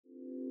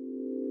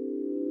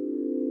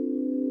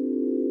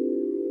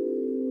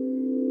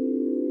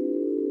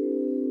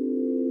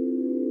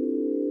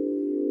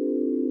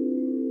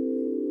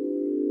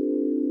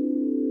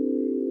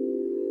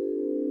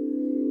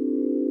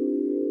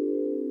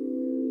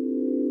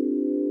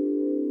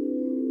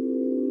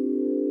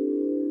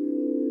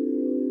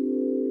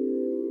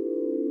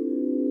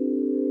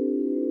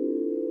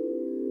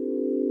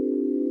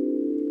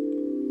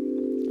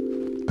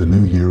The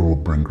new year will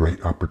bring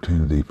great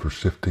opportunity for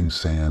shifting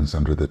sands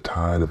under the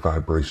tide of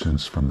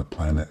vibrations from the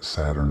planet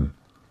Saturn.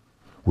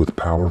 With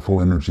powerful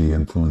energy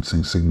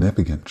influencing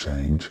significant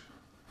change,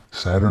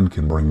 Saturn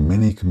can bring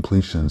many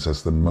completions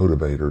as the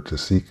motivator to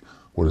seek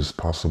what is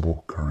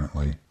possible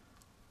currently.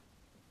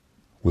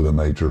 With a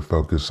major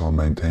focus on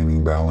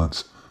maintaining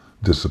balance,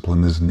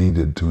 discipline is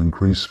needed to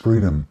increase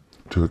freedom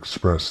to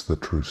express the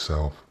true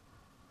self.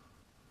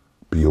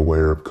 Be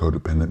aware of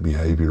codependent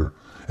behavior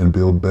and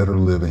build better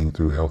living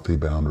through healthy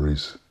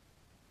boundaries.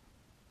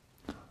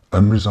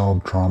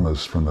 Unresolved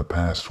traumas from the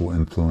past will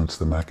influence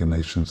the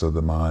machinations of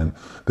the mind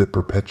that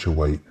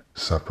perpetuate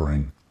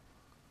suffering.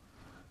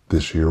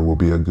 This year will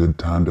be a good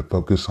time to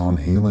focus on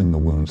healing the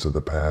wounds of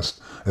the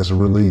past as a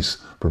release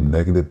from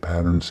negative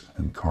patterns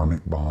and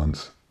karmic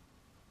bonds.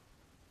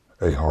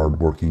 A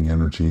hard-working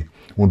energy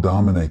will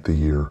dominate the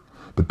year,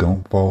 but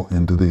don't fall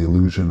into the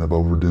illusion of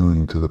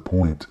overdoing to the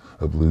point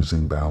of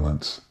losing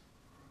balance.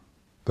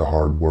 The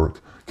hard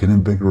work can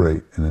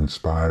invigorate and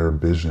inspire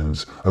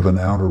visions of an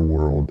outer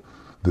world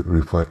that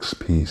reflects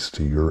peace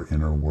to your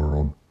inner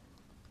world.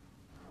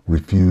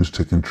 Refuse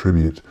to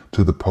contribute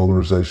to the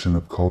polarization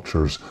of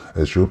cultures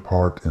as your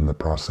part in the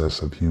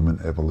process of human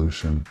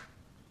evolution.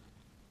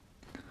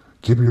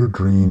 Give your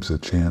dreams a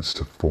chance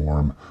to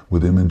form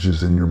with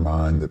images in your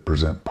mind that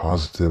present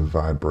positive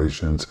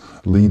vibrations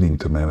leading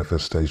to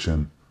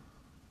manifestation.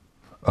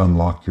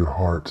 Unlock your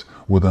heart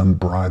with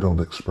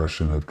unbridled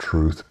expression of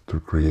truth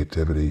through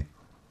creativity.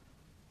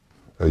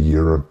 A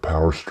year of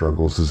power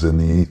struggles is in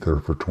the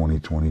ether for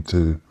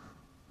 2022.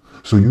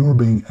 So you are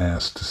being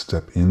asked to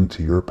step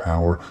into your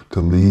power to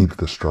leave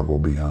the struggle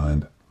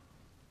behind.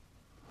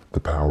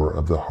 The power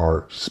of the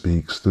heart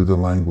speaks through the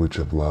language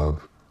of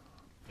love.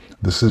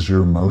 This is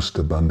your most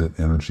abundant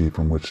energy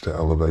from which to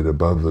elevate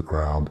above the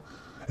crowd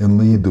and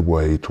lead the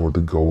way toward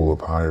the goal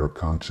of higher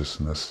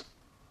consciousness.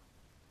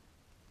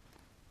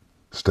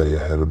 Stay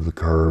ahead of the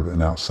curve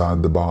and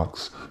outside the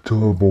box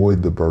to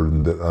avoid the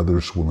burden that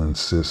others will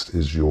insist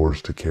is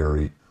yours to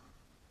carry.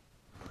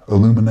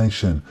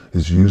 Illumination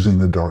is using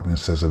the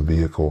darkness as a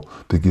vehicle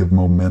to give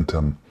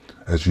momentum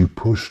as you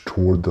push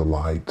toward the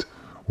light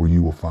where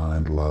you will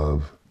find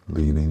love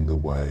leading the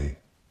way.